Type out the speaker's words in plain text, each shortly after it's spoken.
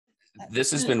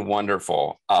this has been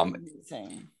wonderful.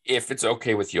 If it's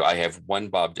okay with you, I have one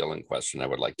Bob Dylan question I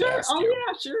would like to ask you. Oh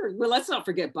yeah, sure. Well, let's not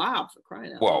forget Bob, for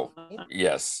crying out loud. Well,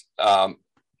 yes.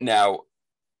 Now,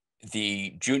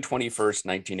 the June 21st,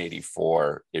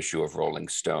 1984 issue of Rolling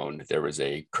Stone, there was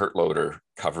a Kurt Loder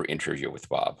cover interview with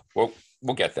Bob. Well,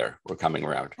 we'll get there. We're coming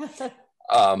around.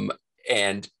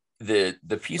 And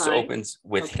the piece opens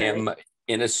with him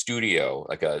in a studio,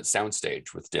 like a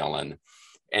soundstage with Dylan,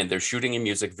 and they're shooting a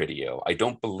music video. I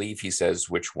don't believe he says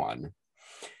which one.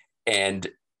 And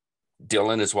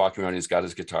Dylan is walking around. He's got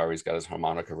his guitar. He's got his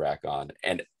harmonica rack on.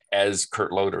 And as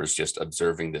Kurt Loder is just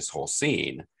observing this whole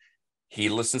scene, he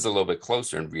listens a little bit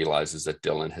closer and realizes that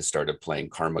Dylan has started playing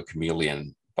Karma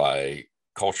Chameleon by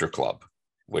Culture Club,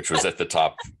 which was at the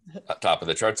top of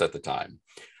the charts at the time.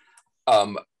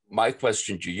 My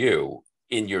question to you,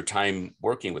 in your time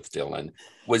working with Dylan,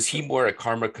 was he more a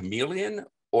Karma Chameleon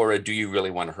or a do you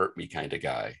really want to hurt me kind of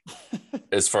guy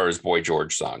as far as Boy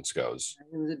George songs goes?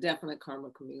 He was a definite Karma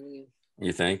Chameleon.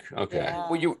 You think? Okay. Yeah.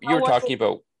 Well, you were talking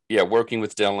about working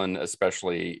with Dylan,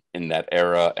 especially in that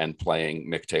era, and playing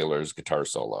Mick Taylor's guitar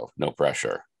solo. No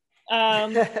pressure.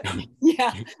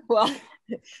 Yeah. Well,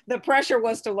 the pressure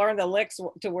was to learn the licks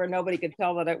to where nobody could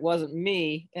tell that it wasn't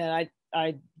me. And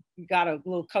I got a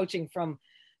little coaching from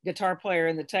guitar player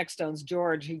in the Textones,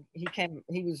 George.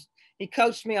 He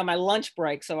coached me on my lunch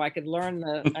break so I could learn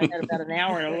I had about an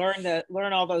hour to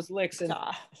learn all those licks. And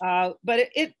but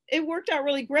it worked out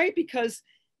really great because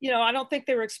I don't think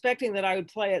they were expecting that I would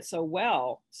play it so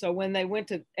well. So when they went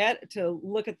to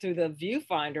look it through the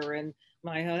viewfinder, and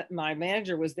my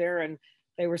manager was there, and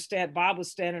Bob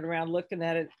was standing around looking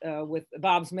at it with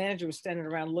Bob's manager was standing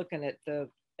around looking at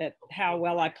how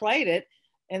well I played it,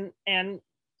 and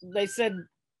they said,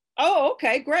 "Oh,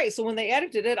 okay, great." So when they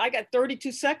edited it, I got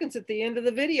 32 seconds at the end of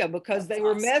the video because they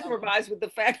were mesmerized with the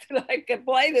fact that I could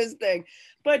play this thing.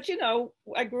 But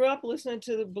I grew up listening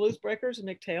to the Blues Breakers and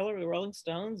Mick Taylor, the Rolling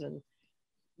Stones, and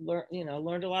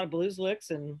learned a lot of blues licks,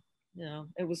 and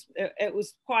it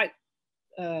was quite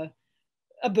a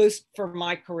boost for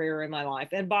my career and my life.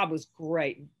 And Bob was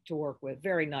great to work with,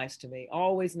 very nice to me,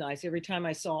 always nice. Every time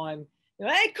I saw him,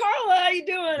 "Hey, Carla, how you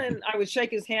doing?" And I would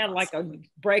shake his hand like I'm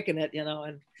breaking it,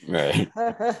 and right.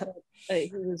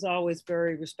 He was always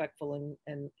very respectful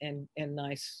and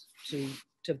nice to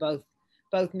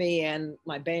both me and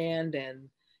my band, and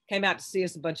came out to see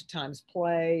us a bunch of times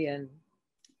play. And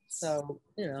so,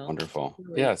 Wonderful.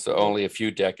 Yeah. So only a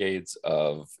few decades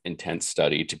of intense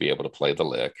study to be able to play the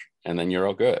lick, and then you're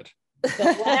all good.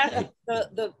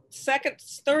 The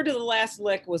third to the last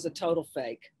lick was a total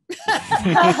fake.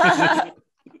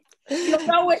 You'll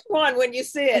know which one when you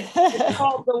see it. It's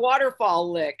called the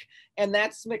Waterfall Lick, and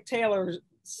that's Mick Taylor's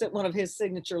one of his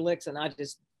signature licks, and I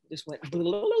just went.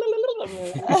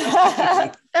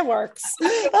 It works.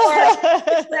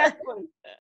 Exactly.